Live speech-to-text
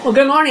Well,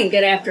 good morning,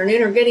 good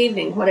afternoon, or good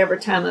evening, whatever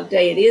time of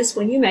day it is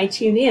when you may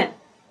tune in.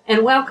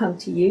 And welcome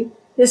to you.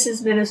 This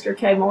is Minister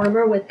Kay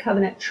Mortimer with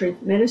Covenant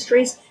Truth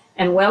Ministries,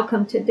 and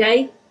welcome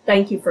today.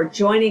 Thank you for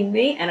joining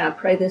me, and I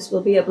pray this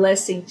will be a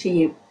blessing to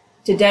you.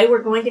 Today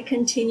we're going to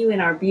continue in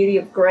our Beauty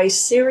of Grace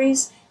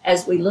series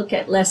as we look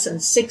at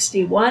Lesson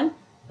 61,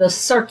 the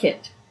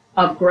Circuit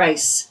of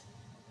Grace.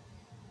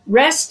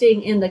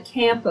 Resting in the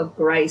camp of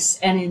grace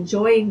and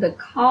enjoying the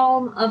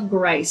calm of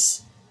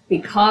grace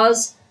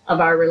because of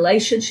our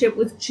relationship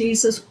with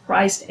Jesus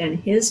Christ and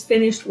His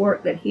finished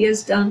work that He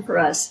has done for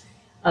us,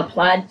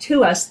 applied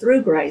to us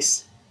through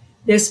grace,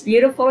 this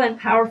beautiful and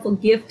powerful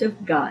gift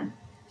of God.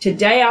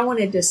 Today I want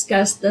to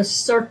discuss the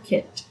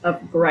circuit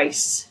of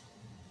grace.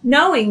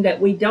 Knowing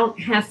that we don't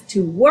have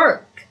to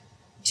work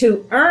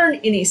to earn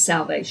any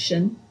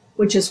salvation,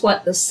 which is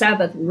what the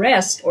Sabbath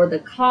rest or the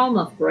calm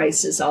of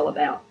grace is all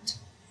about.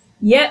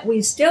 Yet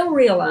we still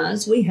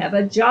realize we have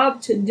a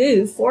job to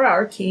do for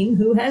our King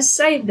who has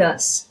saved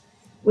us.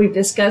 We've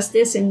discussed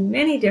this in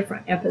many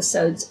different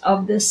episodes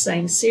of this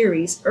same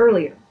series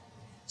earlier.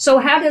 So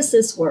how does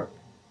this work?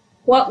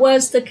 What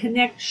was the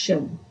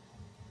connection?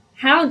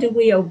 How do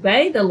we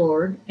obey the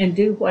Lord and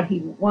do what He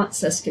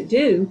wants us to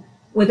do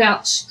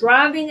without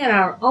striving in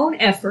our own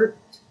effort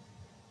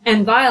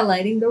and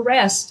violating the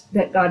rest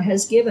that God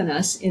has given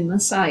us in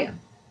Messiah?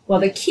 Well,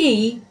 the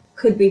key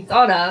could be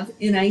thought of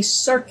in a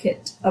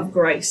circuit of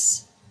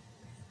grace.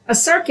 A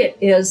circuit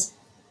is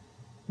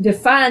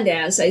defined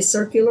as a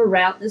circular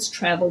route that's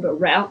traveled, a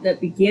route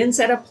that begins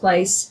at a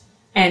place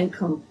and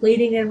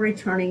completing and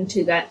returning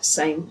to that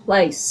same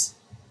place.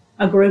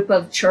 A group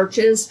of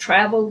churches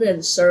traveled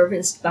and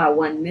serviced by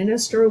one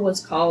minister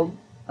was called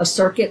a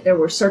circuit. There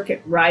were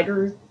circuit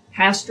riders,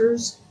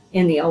 pastors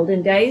in the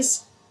olden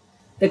days.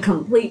 The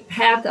complete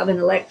path of an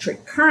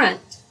electric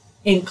current,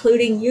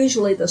 including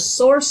usually the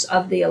source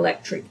of the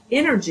electric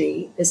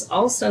energy, is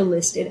also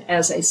listed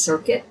as a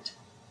circuit.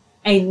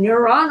 A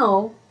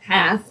neuronal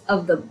path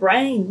of the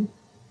brain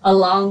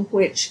along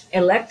which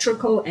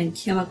electrical and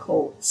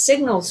chemical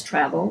signals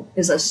travel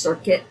is a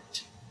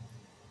circuit.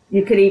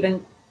 You could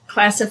even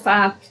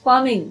classify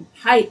plumbing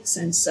pipes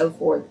and so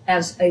forth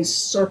as a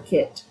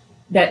circuit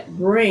that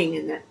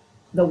bring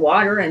the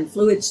water and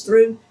fluids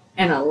through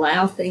and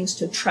allow things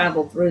to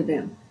travel through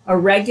them. A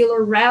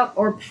regular route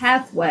or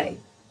pathway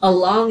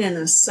along an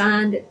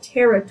assigned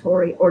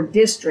territory or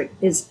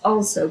district is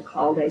also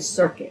called a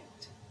circuit.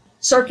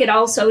 Circuit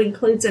also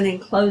includes an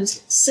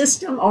enclosed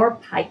system or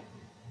pipe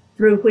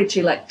through which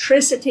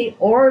electricity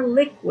or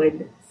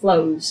liquid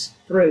flows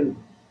through.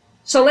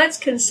 So let's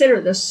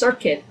consider the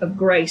circuit of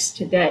grace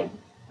today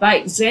by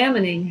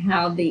examining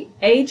how the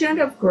agent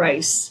of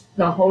grace,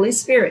 the Holy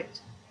Spirit,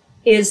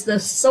 is the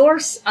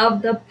source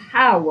of the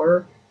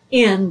power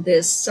in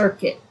this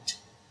circuit.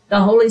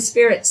 The Holy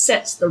Spirit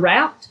sets the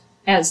route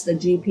as the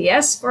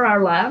GPS for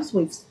our lives.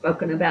 We've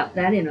spoken about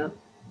that in a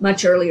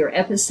much earlier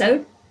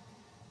episode.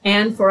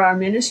 And for our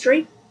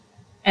ministry,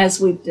 as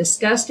we've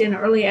discussed in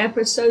early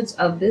episodes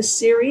of this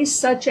series,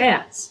 such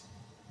as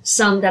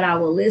some that I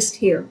will list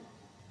here.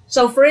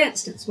 So, for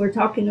instance, we're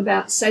talking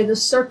about, say, the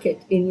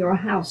circuit in your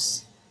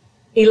house.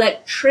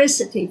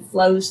 Electricity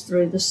flows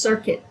through the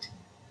circuit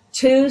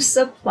to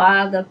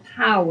supply the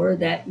power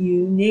that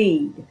you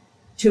need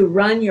to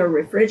run your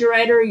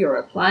refrigerator, your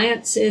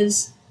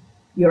appliances,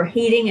 your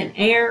heating and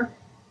air,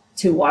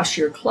 to wash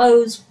your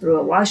clothes through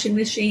a washing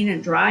machine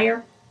and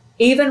dryer.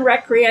 Even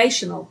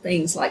recreational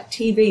things like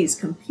TVs,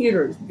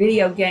 computers,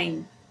 video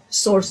game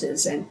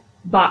sources and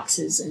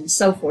boxes and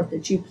so forth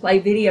that you play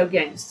video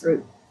games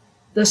through.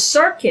 The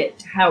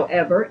circuit,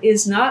 however,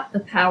 is not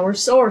the power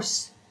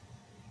source.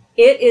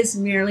 It is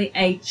merely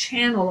a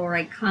channel or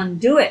a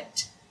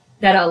conduit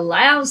that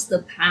allows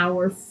the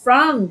power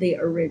from the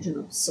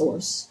original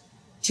source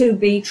to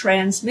be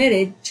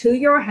transmitted to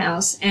your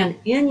house and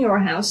in your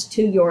house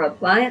to your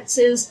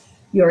appliances,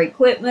 your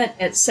equipment,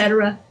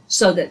 etc.,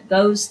 so that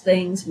those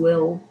things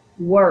will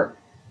work.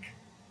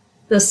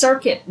 The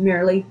circuit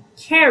merely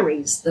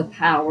carries the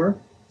power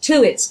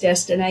to its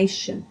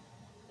destination.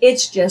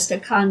 It's just a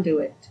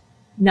conduit,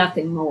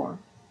 nothing more.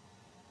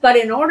 But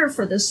in order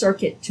for the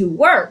circuit to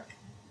work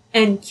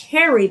and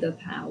carry the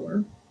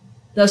power,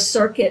 the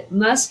circuit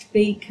must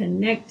be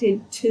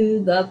connected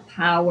to the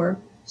power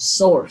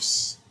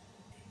source.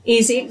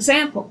 Easy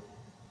example.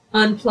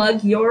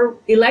 Unplug your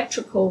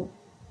electrical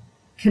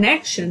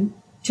connection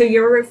to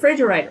your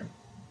refrigerator.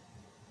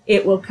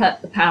 It will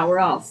cut the power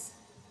off.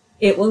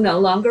 It will no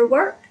longer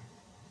work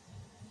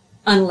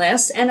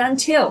unless and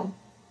until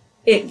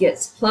it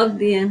gets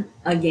plugged in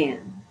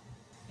again.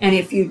 And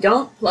if you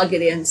don't plug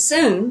it in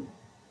soon,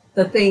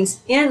 the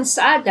things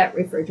inside that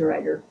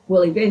refrigerator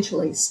will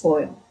eventually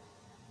spoil.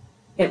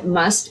 It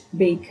must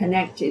be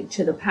connected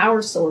to the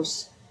power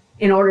source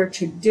in order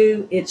to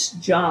do its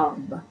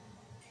job.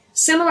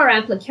 Similar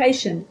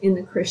application in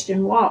the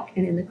Christian walk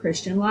and in the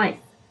Christian life.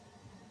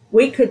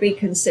 We could be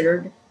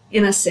considered,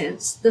 in a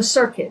sense, the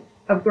circuit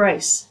of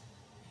grace.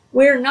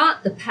 We're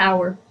not the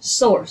power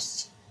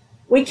source.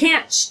 We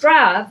can't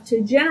strive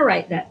to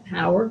generate that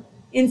power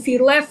in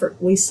futile effort.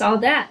 We saw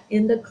that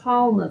in the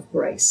calm of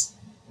grace,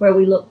 where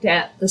we looked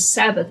at the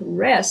Sabbath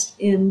rest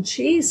in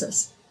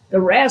Jesus,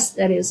 the rest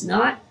that is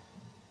not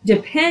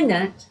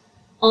dependent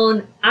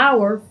on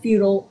our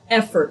futile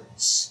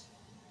efforts.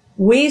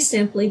 We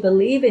simply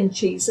believe in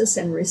Jesus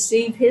and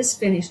receive his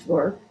finished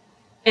work,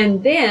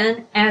 and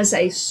then as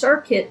a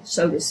circuit,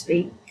 so to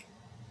speak,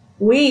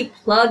 we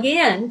plug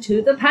in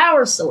to the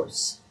power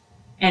source,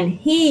 and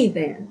he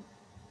then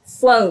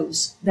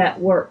flows that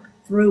work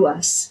through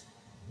us.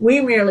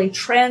 We merely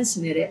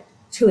transmit it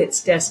to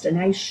its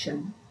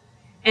destination.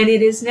 And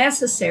it is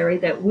necessary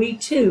that we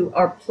too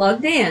are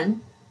plugged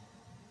in,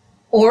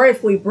 or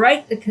if we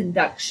break the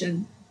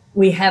conduction,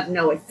 we have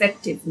no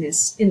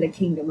effectiveness in the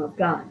kingdom of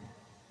God.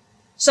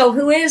 So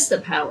who is the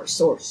power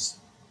source?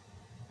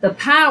 The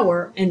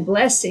power and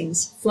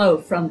blessings flow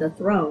from the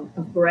throne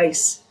of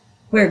grace,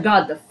 where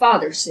God the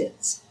Father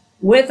sits,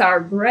 with our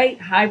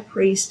great high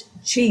priest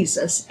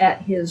Jesus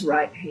at his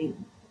right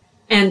hand.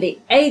 And the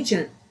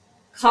agent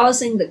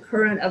causing the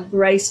current of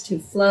grace to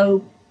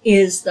flow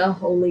is the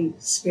Holy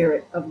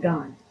Spirit of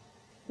God.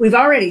 We've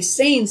already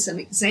seen some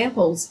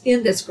examples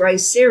in this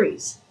grace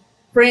series.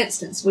 For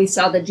instance, we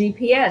saw the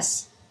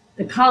GPS,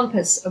 the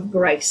compass of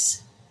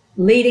grace,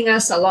 leading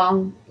us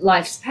along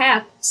life's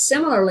path,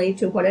 similarly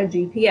to what a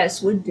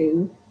GPS would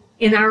do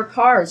in our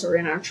cars or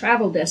in our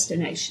travel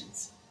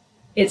destinations.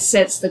 It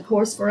sets the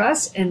course for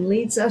us and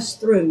leads us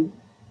through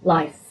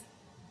life.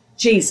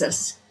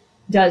 Jesus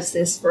does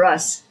this for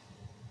us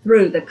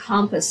through the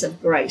compass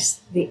of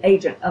grace, the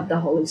agent of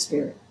the Holy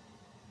Spirit.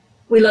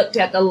 We looked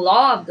at the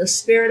law of the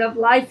Spirit of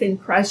life in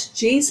Christ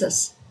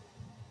Jesus,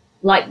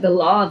 like the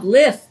law of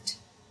lift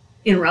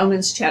in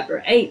Romans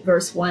chapter 8,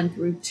 verse 1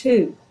 through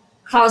 2,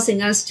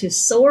 causing us to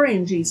soar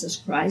in Jesus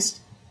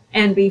Christ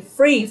and be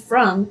free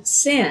from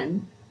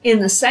sin in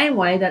the same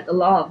way that the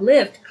law of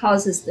lift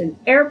causes the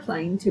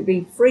airplane to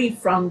be free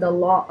from the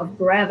law of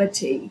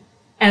gravity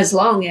as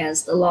long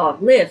as the law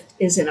of lift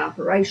is in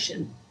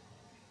operation.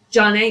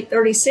 John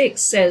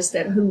 8:36 says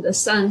that whom the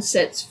Son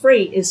sets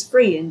free is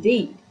free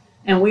indeed,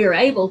 and we are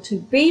able to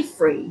be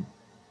free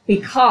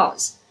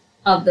because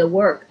of the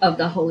work of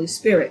the Holy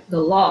Spirit, the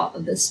law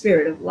of the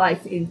Spirit of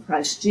life in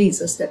Christ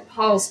Jesus that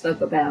Paul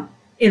spoke about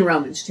in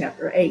Romans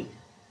chapter 8.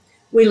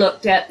 We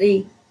looked at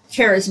the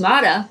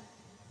charismata,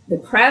 the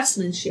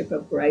craftsmanship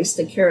of grace,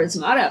 the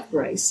charismata of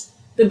grace,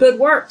 the good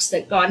works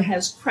that God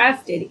has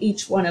crafted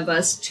each one of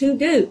us to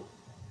do,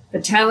 the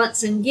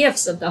talents and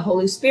gifts of the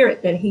Holy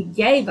Spirit that he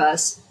gave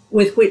us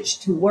with which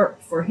to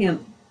work for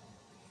him.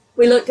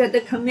 We looked at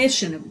the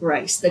commission of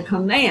grace, the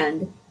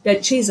command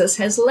that Jesus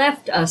has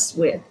left us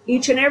with,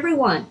 each and every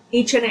one,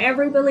 each and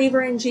every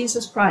believer in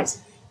Jesus Christ,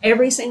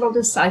 every single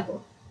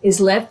disciple is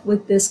left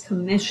with this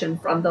commission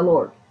from the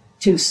Lord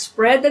to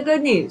spread the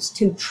good news,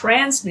 to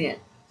transmit,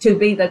 to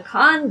be the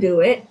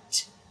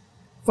conduit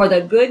for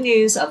the good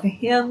news of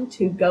him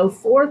to go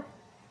forth,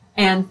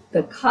 and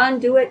the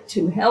conduit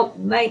to help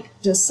make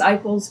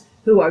disciples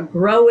who are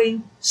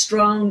growing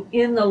strong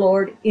in the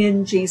Lord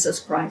in Jesus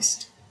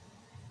Christ.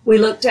 We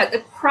looked at the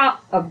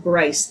crop of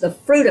grace, the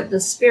fruit of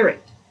the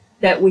Spirit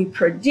that we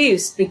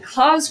produce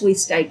because we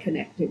stay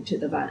connected to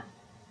the vine.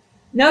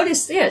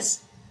 Notice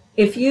this.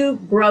 If you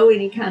grow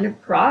any kind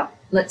of crop,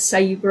 let's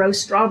say you grow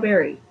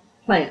strawberry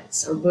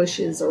plants or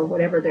bushes or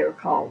whatever they're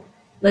called.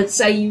 Let's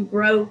say you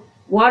grow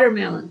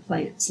watermelon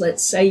plants.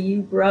 Let's say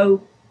you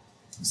grow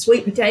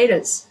sweet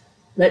potatoes.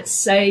 Let's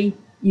say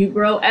you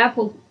grow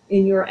apple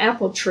in your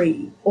apple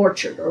tree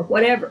orchard or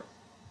whatever.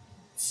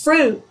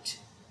 Fruit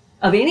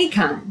of any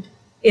kind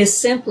is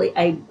simply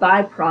a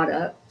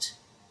byproduct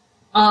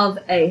of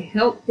a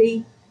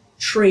healthy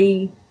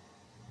tree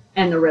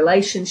and the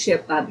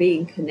relationship by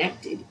being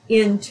connected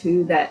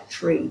into that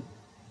tree.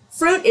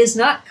 Fruit is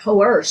not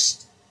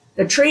coerced.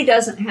 The tree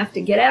doesn't have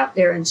to get out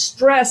there and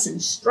stress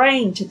and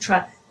strain to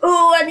try,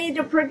 oh, I need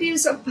to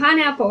produce a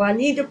pineapple. I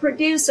need to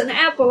produce an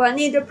apple. I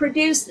need to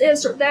produce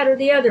this or that or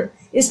the other.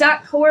 It's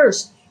not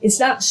coerced. It's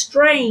not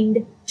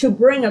strained to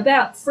bring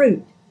about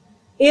fruit.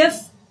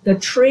 If the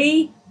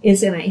tree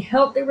is in a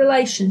healthy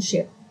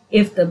relationship,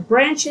 if the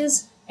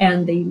branches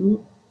and the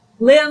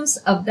limbs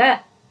of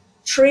that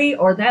tree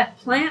or that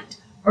plant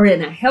are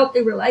in a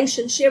healthy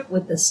relationship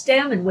with the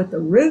stem and with the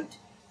root,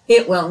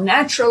 it will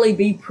naturally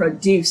be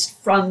produced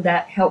from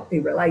that healthy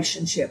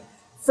relationship.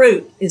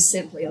 Fruit is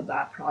simply a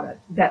byproduct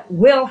that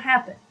will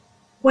happen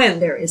when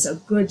there is a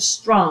good,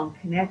 strong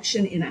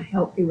connection in a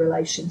healthy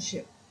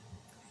relationship.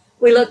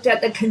 We looked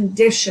at the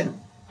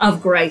condition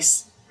of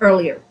grace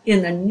earlier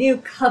in the new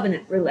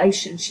covenant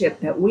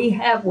relationship that we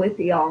have with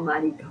the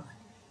Almighty God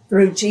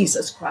through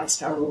Jesus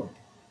Christ our Lord.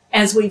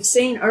 As we've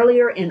seen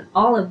earlier in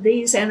all of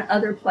these and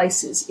other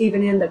places,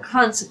 even in the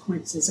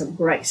consequences of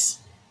grace,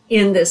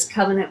 in this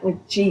covenant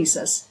with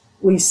Jesus,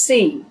 we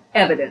see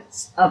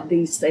evidence of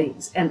these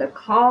things and the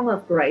calm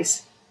of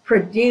grace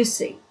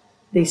producing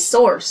the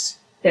source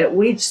that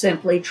we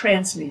simply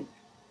transmit.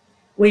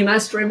 We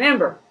must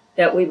remember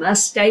that we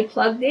must stay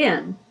plugged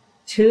in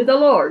to the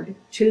Lord,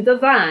 to the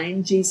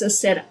vine. Jesus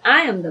said,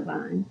 I am the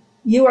vine,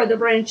 you are the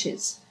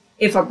branches.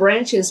 If a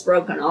branch is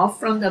broken off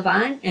from the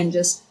vine and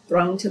just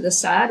thrown to the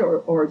side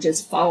or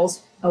just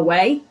falls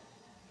away,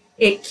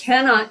 it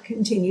cannot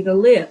continue to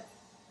live.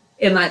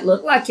 It might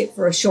look like it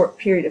for a short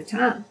period of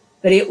time,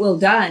 but it will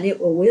die and it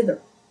will wither.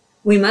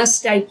 We must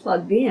stay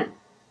plugged in,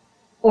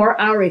 or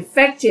our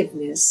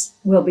effectiveness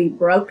will be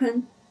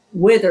broken,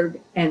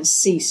 withered, and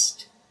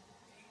ceased.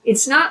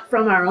 It's not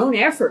from our own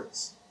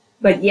efforts,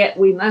 but yet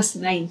we must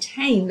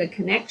maintain the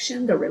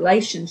connection, the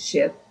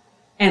relationship,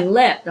 and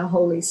let the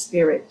Holy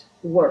Spirit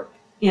work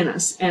in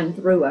us and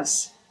through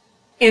us.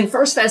 In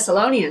 1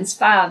 Thessalonians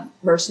 5,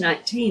 verse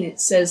 19,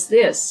 it says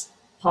this,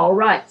 Paul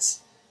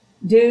writes,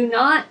 "Do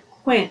not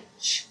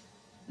quench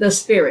the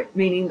Spirit,"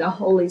 meaning the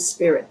Holy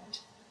Spirit.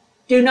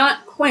 Do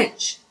not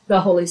quench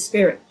the Holy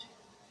Spirit.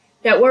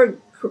 That word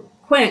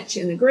quench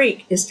in the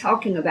Greek is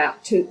talking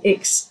about to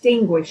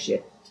extinguish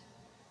it,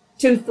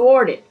 to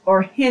thwart it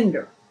or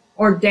hinder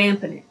or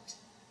dampen it.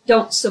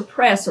 Don't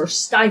suppress or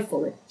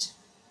stifle it.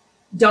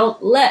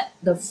 Don't let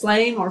the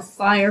flame or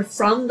fire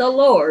from the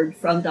Lord,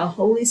 from the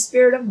Holy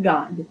Spirit of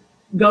God,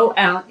 go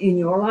out in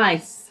your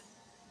life.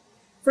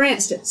 For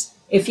instance,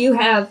 if you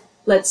have,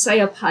 let's say,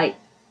 a pipe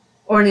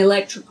or an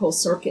electrical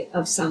circuit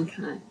of some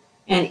kind,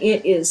 and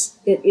it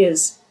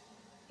is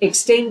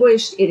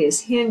extinguished, it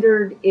is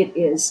hindered, it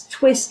is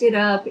twisted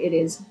up, it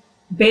is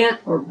bent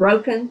or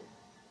broken,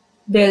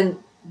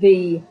 then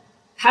the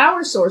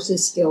power source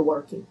is still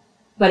working,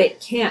 but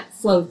it can't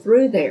flow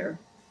through there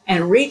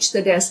and reach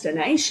the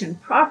destination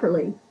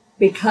properly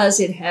because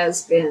it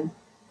has been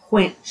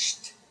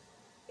quenched.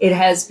 It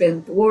has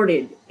been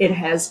thwarted. It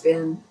has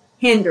been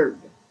hindered.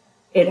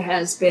 It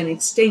has been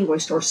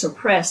extinguished or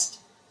suppressed.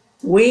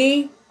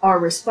 We are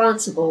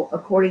responsible,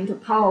 according to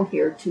Paul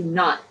here, to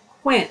not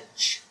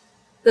quench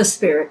the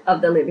Spirit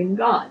of the living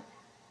God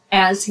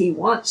as he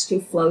wants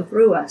to flow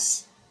through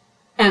us.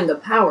 And the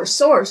power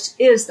source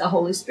is the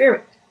Holy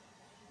Spirit.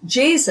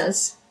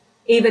 Jesus,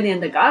 even in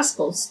the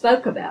Gospels,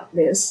 spoke about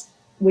this.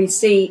 We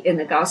see in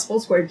the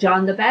Gospels where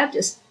John the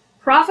Baptist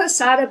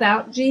prophesied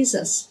about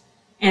Jesus,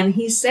 and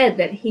he said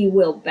that he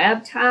will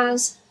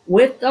baptize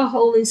with the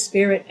Holy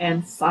Spirit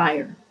and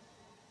fire.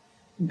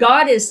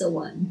 God is the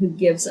one who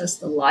gives us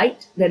the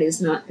light that is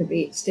not to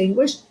be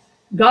extinguished.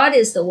 God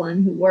is the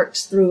one who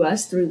works through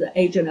us through the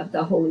agent of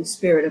the Holy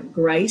Spirit of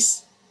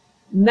grace,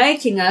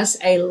 making us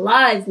a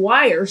live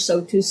wire,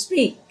 so to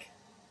speak,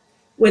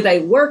 with a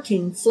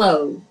working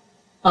flow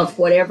of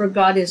whatever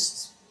God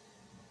is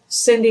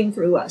sending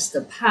through us,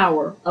 the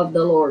power of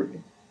the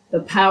Lord,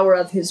 the power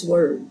of his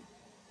word.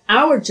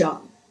 Our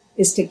job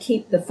is to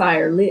keep the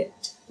fire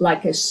lit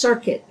like a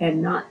circuit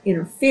and not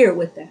interfere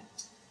with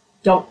that.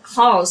 Don't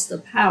cause the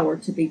power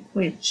to be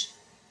quenched.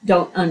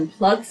 Don't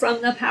unplug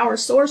from the power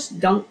source.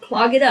 Don't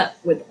clog it up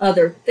with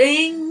other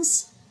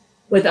things,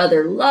 with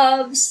other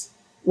loves,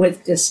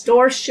 with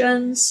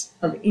distortions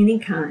of any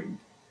kind.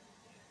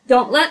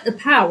 Don't let the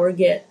power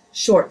get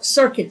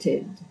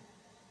short-circuited.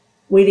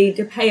 We need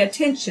to pay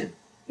attention.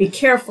 Be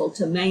careful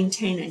to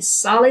maintain a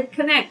solid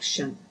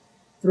connection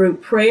through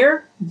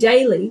prayer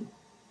daily,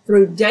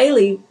 through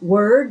daily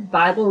word,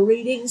 Bible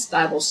readings,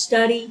 Bible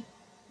study,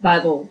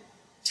 Bible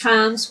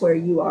times where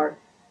you are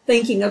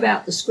thinking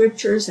about the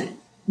scriptures and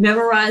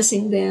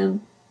memorizing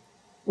them.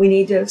 We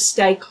need to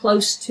stay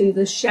close to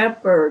the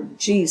shepherd,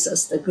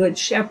 Jesus, the good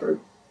shepherd.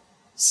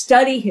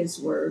 Study his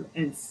word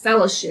and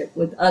fellowship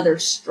with other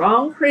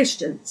strong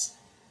Christians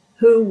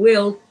who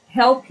will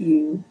help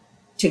you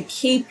to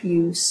keep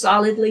you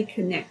solidly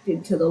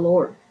connected to the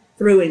Lord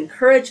through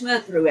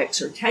encouragement, through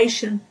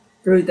exhortation,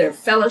 through their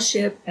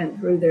fellowship, and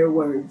through their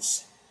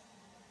words.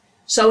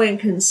 So in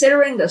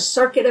considering the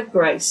circuit of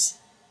grace,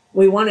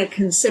 we want to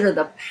consider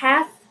the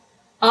path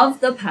of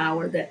the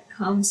power that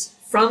comes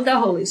from the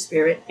Holy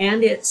Spirit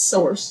and its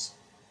source,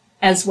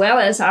 as well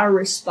as our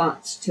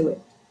response to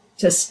it,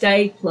 to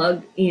stay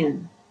plugged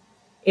in.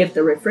 If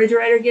the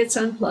refrigerator gets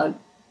unplugged,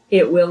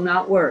 it will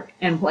not work,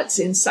 and what's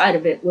inside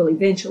of it will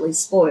eventually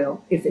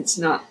spoil if it's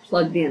not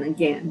plugged in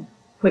again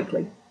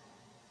quickly.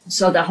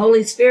 So the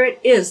Holy Spirit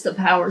is the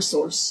power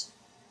source,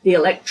 the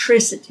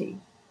electricity,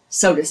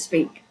 so to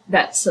speak,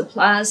 that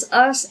supplies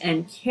us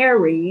and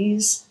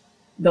carries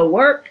the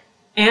work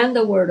and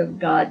the Word of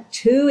God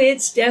to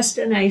its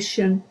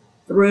destination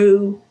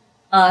through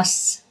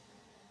us,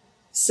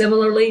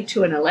 similarly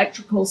to an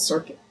electrical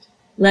circuit.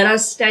 Let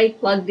us stay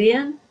plugged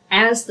in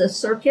as the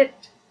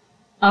circuit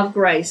of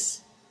grace,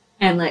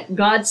 and let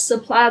God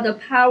supply the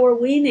power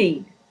we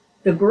need,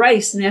 the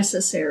grace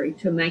necessary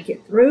to make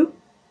it through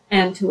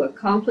and to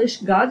accomplish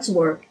God's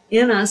work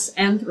in us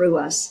and through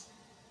us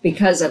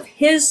because of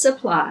his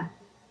supply,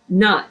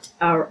 not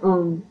our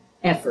own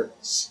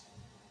efforts.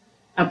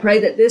 I pray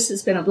that this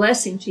has been a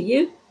blessing to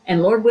you,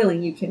 and Lord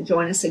willing, you can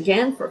join us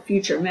again for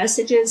future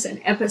messages and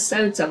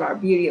episodes of our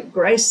Beauty of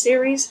Grace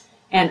series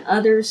and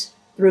others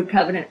through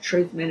Covenant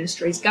Truth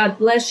Ministries. God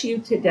bless you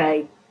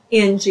today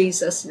in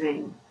Jesus'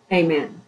 name. Amen.